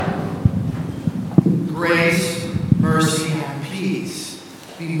grace, mercy, and peace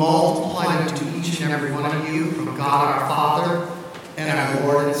be multiplied unto each and every one of you from God our Father and our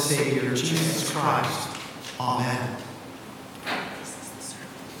Lord and Savior, Jesus Christ. Amen.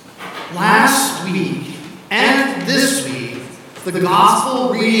 Last week and this week, the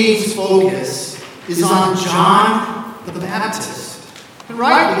gospel reading's focus is on John the Baptist. And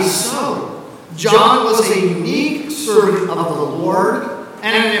rightly so. John was a unique servant of the Lord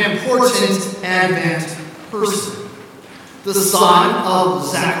and an important Advent person. The son of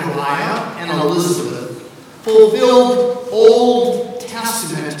Zechariah and Elizabeth fulfilled Old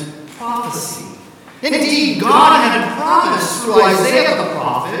Testament prophecy. Indeed, God had promised through Isaiah the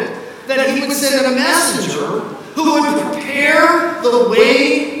prophet that he would send a messenger who would prepare the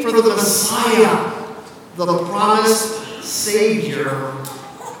way for the Messiah, the promised Savior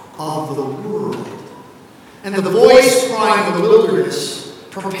of the world. And the voice crying in the wilderness,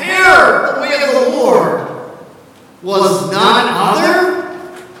 "Prepare the way of the Lord," was none other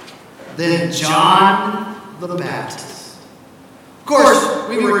than John the Baptist. Of course,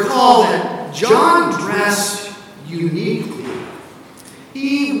 we recall that John dressed uniquely.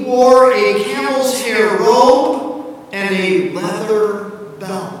 He wore a camel's hair robe and a leather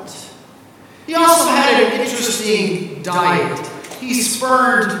belt. He also had an interesting diet. He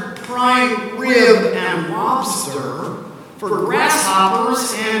spurned prime rib and lobster for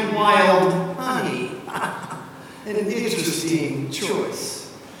grasshoppers and wild honey. An interesting choice.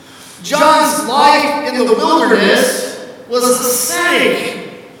 John's life in the wilderness was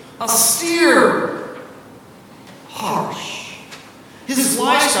ascetic, austere, harsh. His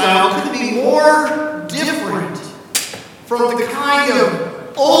lifestyle couldn't be more different from the kind of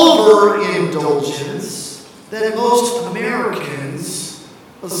overindulgence that most Americans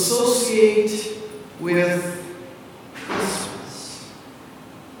associate with Christmas.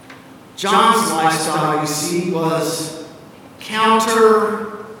 John's lifestyle, you see, was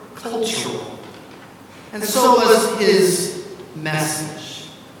counter-cultural. And so was his message.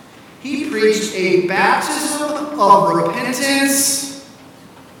 He preached a baptism of repentance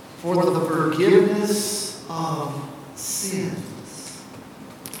for the forgiveness of sins.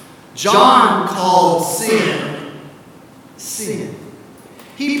 John called sin, sin.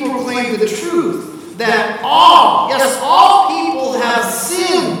 He proclaimed the truth that all people have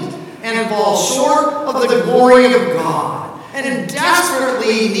sinned and fall short of the glory of God and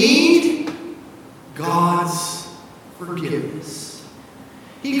desperately need God's forgiveness.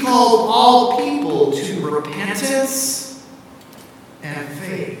 He called all people to repentance and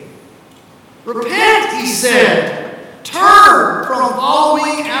faith. Repent, he said. Turn from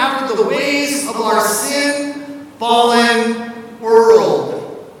following after the ways of our sin-fallen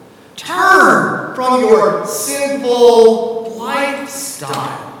world. Turn from your sinful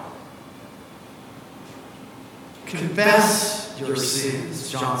lifestyle. Confess your sins,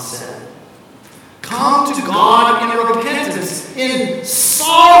 John said. Come to God in repentance, in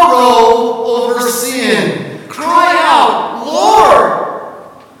sorrow over sin. Cry out, "Lord,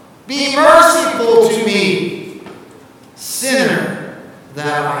 be merciful to me, sinner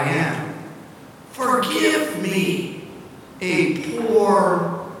that I am. Forgive me, a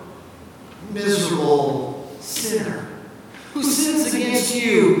poor, miserable sinner who sins against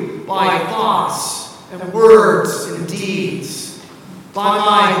you by thoughts and words and deeds, by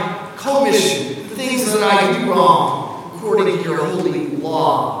my commission, the things that I do wrong according to your holy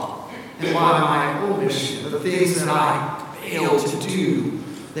law, and by my omission, the things that I fail to do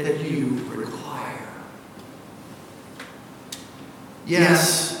that you require."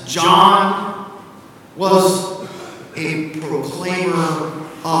 Yes, John was a proclaimer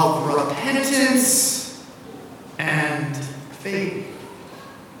of repentance and faith.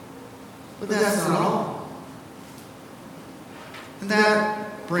 But that's not all. And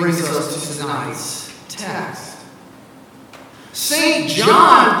that brings us to tonight's text. St.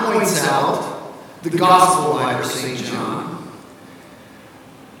 John points out, the gospel writer St. John,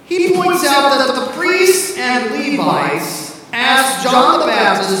 he points out that the priests and Levites asked John the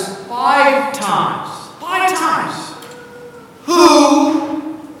Baptist 5 times,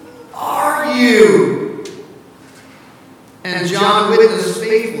 "Who are you?" And John witnessed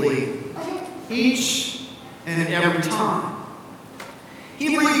faithfully each and every time.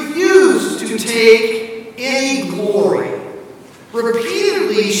 He refused to take any glory,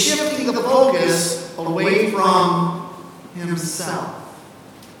 repeatedly shifting the focus away from himself.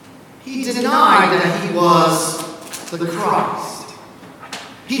 He denied that he was the Christ.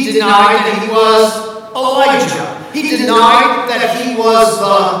 He denied that he was Elijah. He denied that he was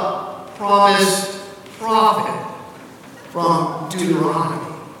the promised prophet from Deuteronomy.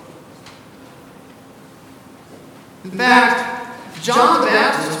 In fact, John the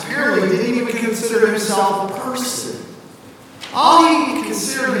Baptist apparently didn't even consider himself a person. All he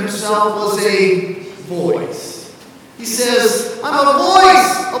considered himself was a voice. He says, I'm a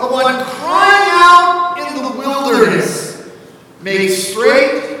voice of one crying out in the wilderness, make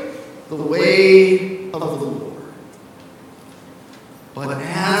straight the way of the Lord. But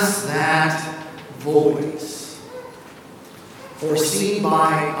as that voice, foreseen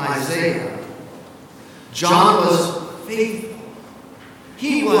by Isaiah, John was faithful.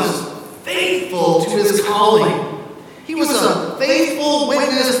 He was faithful to his calling. He was a faithful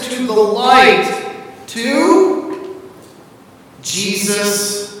witness to the light, to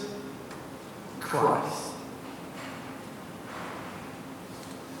Jesus Christ.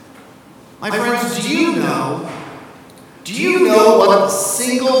 My friends, do you know what the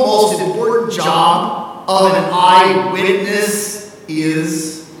single most important job of an eyewitness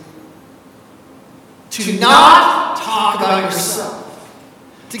is? To not talk about yourself.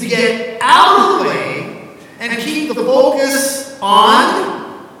 To get out of the way and keep the focus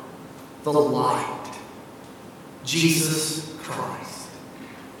on the light, Jesus Christ.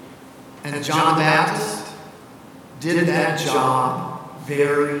 And John the Baptist did that job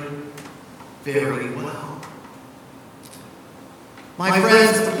very, very well. My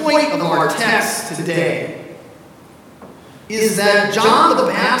friends, the point of our text today is that John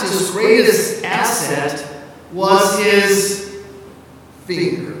the Baptist's greatest asset was his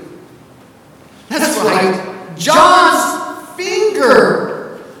finger. That's right. John's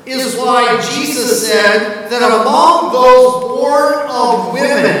finger is why Jesus said that among those born of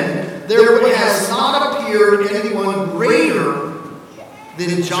women, there has not appeared anyone greater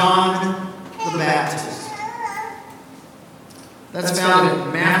than John the Baptist. That's found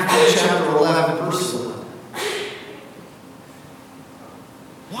in Matthew chapter 11, verse 1.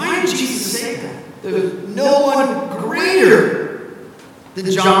 Why did Jesus say that? There's no one greater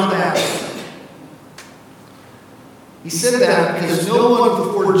than John the Baptist. He said that because no one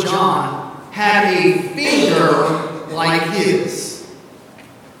before John had a finger like his.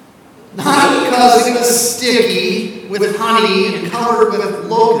 Not because it was sticky with honey and covered with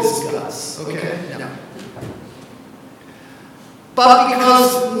locust guts. Okay? No. But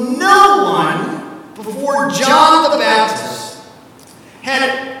because no one before John the Baptist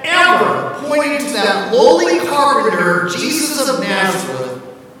had ever pointed to that lowly carpenter, Jesus of Nazareth,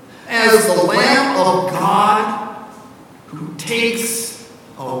 as the Lamb of God who takes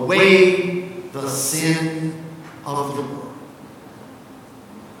away the sin of the world.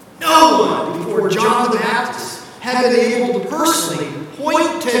 No one before John the Baptist had been able to personally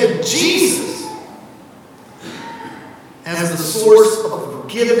point to Jesus as the source of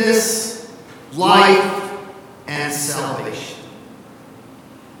forgiveness, life, and salvation.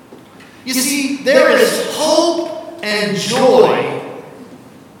 You see, there is hope and joy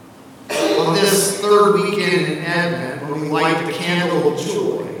on this third weekend in Advent when we light the candle of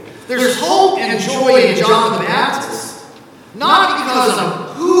joy. There's hope and joy in John the Baptist, not because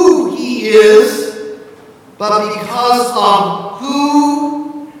of who he is, but because of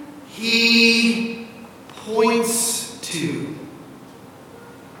who he points to.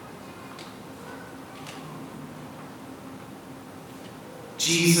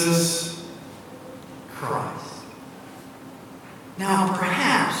 Jesus Christ. Now,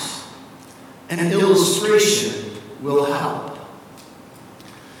 perhaps an illustration will help.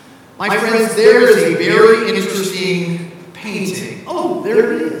 My friends, there is a very interesting painting. Oh,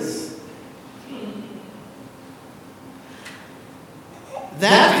 there it is.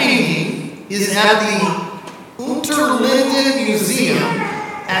 That painting is at the Unterlinden Museum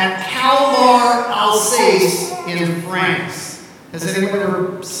at Calmar, Alsace in France. Has anyone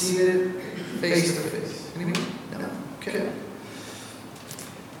ever seen it face to face? Anyone? No? Okay.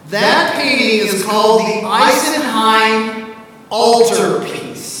 That painting is called the Eisenheim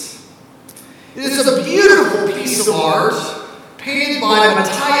Altarpiece. It is a beautiful piece of art painted by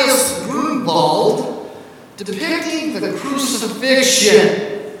Matthias Grunwald depicting the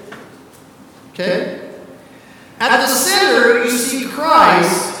crucifixion. Okay? At the center, you see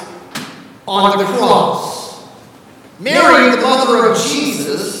Christ on the cross. Mary, the mother of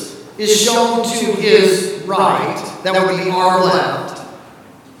Jesus, is shown to his right. That would be our left.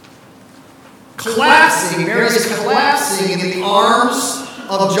 Mary's collapsing in the arms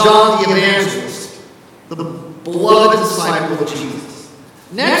of John the Evangelist, the beloved disciple of Jesus.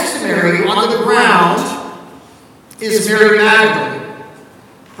 Next to Mary, on the ground, is Mary Magdalene,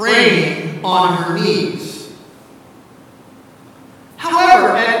 praying on her knees.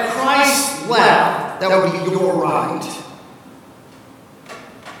 However, at Christ's left, that would be your right,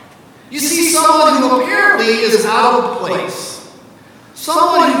 You see someone who apparently is out of place.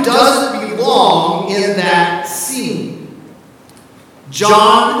 Someone who doesn't belong in that scene.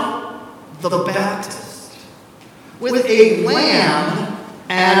 John the Baptist, with a lamb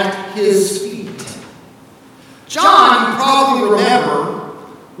at his feet. John, you probably remember,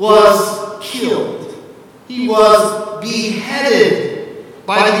 was killed. He was beheaded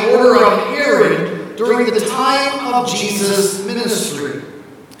by the order of Herod during the time of Jesus' ministry.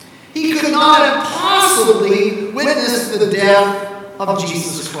 He could not have possibly witnessed the death of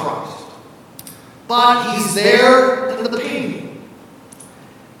Jesus Christ. But he's there in the painting.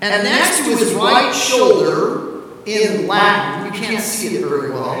 And next to his right shoulder, in Latin, you can't see it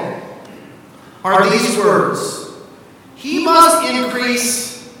very well, are these words: "He must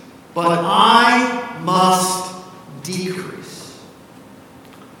increase, but I must decrease."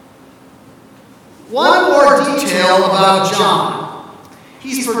 One more detail about John.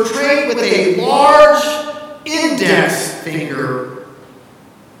 He's portrayed with a large index finger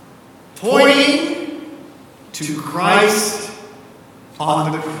pointing to Christ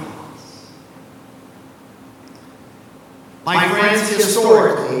on the cross. My friends,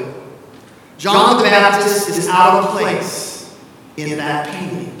 historically, John the Baptist is out of place in that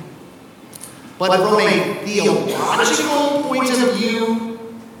painting. But from a theological point of view,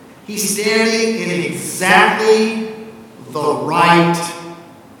 he's standing in exactly the right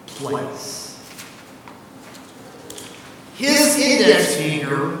place. His index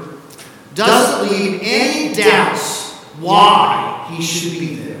finger doesn't leave any doubts why he should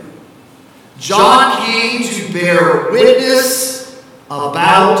be there. John came to bear witness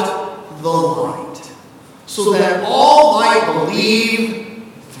about the light, so that all might believe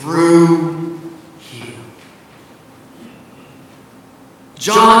through him.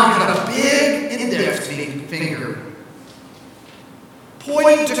 John had a big index finger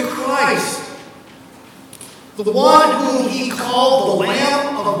pointing to Christ, the one whom he called the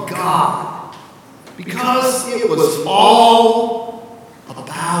Lamb of God, because it was all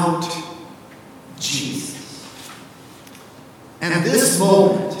about Jesus. And this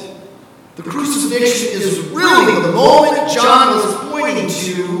moment, the crucifixion, is really the moment John was pointing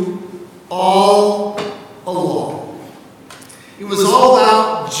to all along. It was all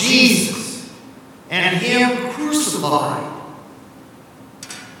about Jesus and him crucified.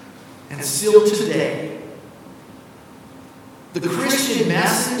 And still today, the Christian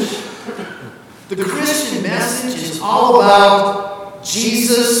message is all about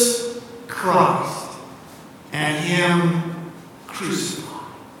Jesus Christ and him crucified.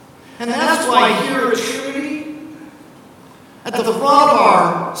 And that's why here at Trinity, at the front of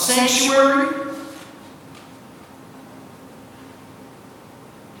our sanctuary,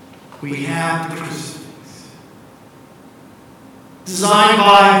 we have the crucifix, designed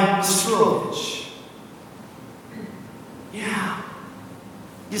by Strovich. Yeah.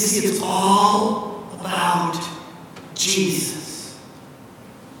 You see, it's all about Jesus.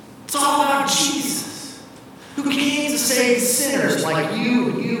 It's all about Jesus, who came to save sinners like you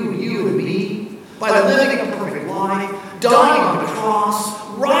and me by living a perfect life, dying on the cross,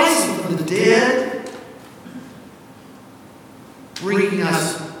 rising from the dead, bringing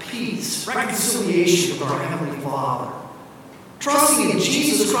us peace, reconciliation with our Heavenly Father. Trusting in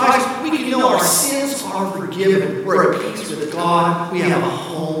Jesus Christ, we can know our sins are forgiven. We're at peace with God. We have a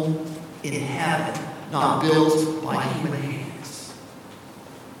home in heaven, not built by human hands.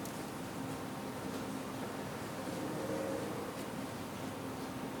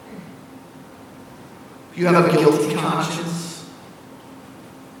 If you have a guilty conscience,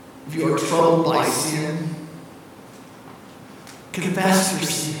 if you are troubled by sin, confess your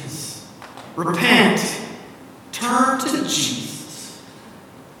sins. Repent. Turn to Jesus.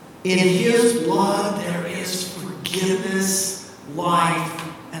 In his blood there is forgiveness, life,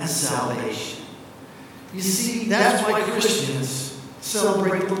 and salvation. You see, that's why Christians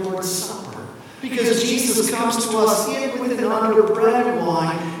celebrate the Lord's Supper. Because Jesus comes to us in with and under bread and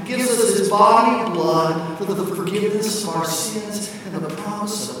wine, gives us his body and blood for the forgiveness of our sins and the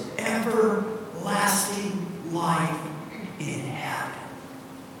promise of everlasting life in heaven.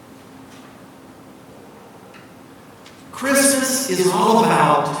 Christmas is all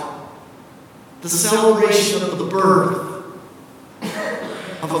about the celebration of the birth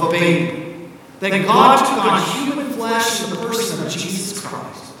of a baby. That God took on human flesh in the person of Jesus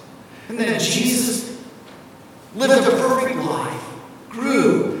Christ. And then Jesus lived a perfect life,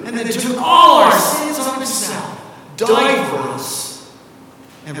 grew, and then took all our sins on himself, died for us,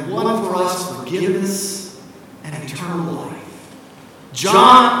 and won for us forgiveness and eternal life.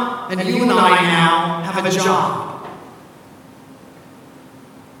 John and you and I now have a job.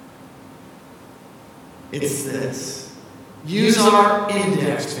 It's this. Use our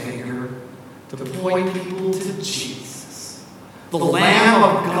index finger to point people to Jesus, the Lamb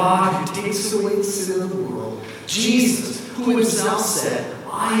of God who takes away the sin of the world. Jesus, who himself said,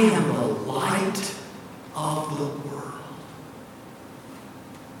 I am the light of the world.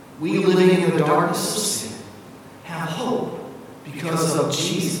 We living in the darkness of sin have hope because of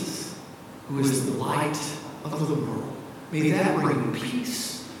Jesus, who is the light of the world. May that bring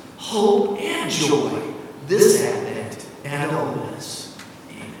peace, hope, and joy this Advent and always.